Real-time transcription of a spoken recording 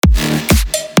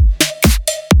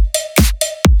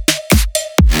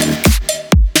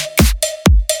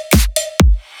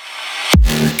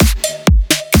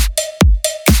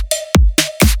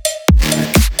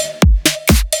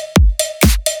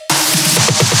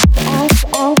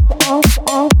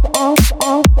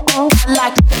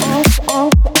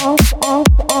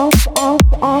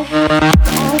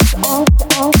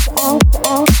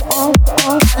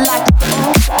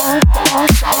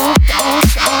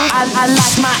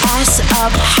ass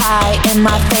up high and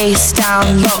my face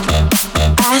down low.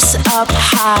 Ass up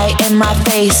high and my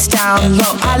face down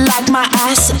low. I like my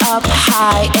ass up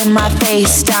high and my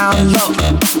face down low.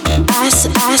 Ass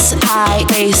high,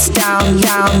 face down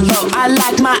low. I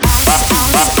like my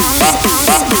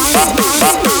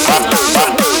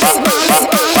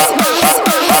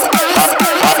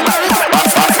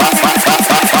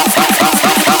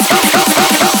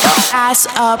ass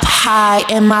up high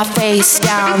and my face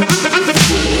down.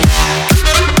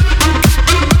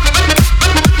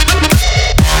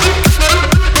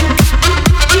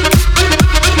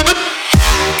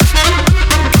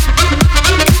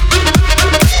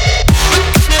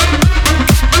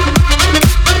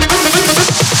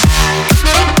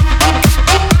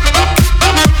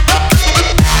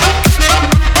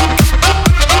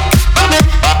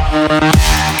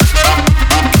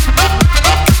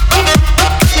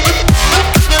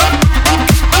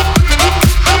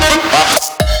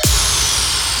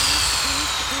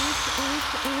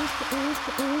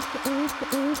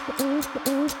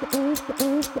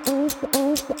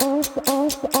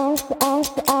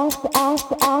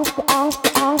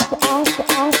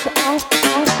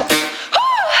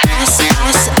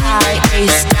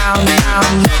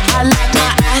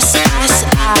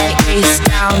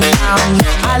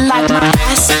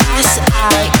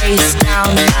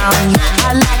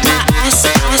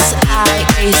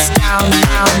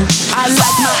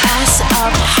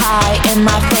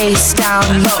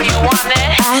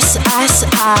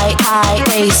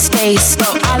 Face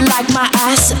low. I like my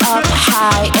ass up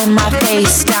high and my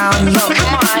face down low.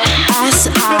 Come on. Ass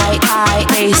high,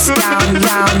 face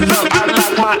down low. I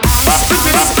like my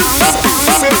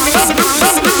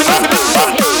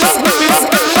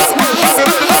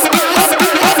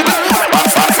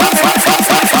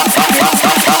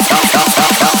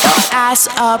ass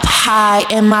up high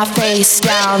and my face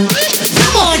down.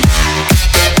 Come on.